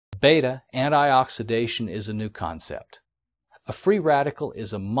Beta antioxidation is a new concept. A free radical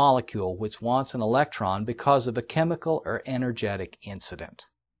is a molecule which wants an electron because of a chemical or energetic incident.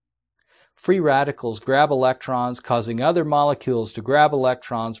 Free radicals grab electrons, causing other molecules to grab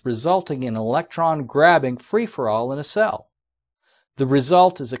electrons, resulting in electron-grabbing free-for-all in a cell. The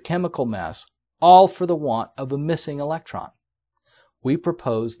result is a chemical mess, all for the want of a missing electron. We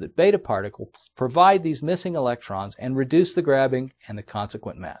propose that beta particles provide these missing electrons and reduce the grabbing and the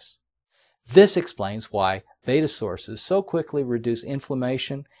consequent mess. This explains why beta sources so quickly reduce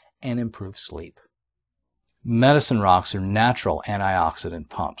inflammation and improve sleep. Medicine rocks are natural antioxidant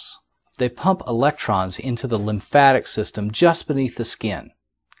pumps. They pump electrons into the lymphatic system just beneath the skin.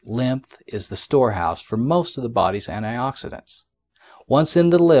 Lymph is the storehouse for most of the body's antioxidants. Once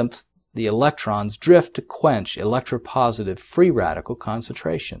in the lymph, the electrons drift to quench electropositive free radical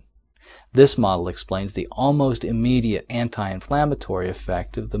concentration. This model explains the almost immediate anti-inflammatory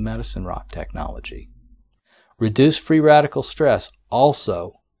effect of the medicine rock technology. Reduced free radical stress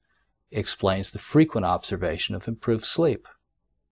also explains the frequent observation of improved sleep.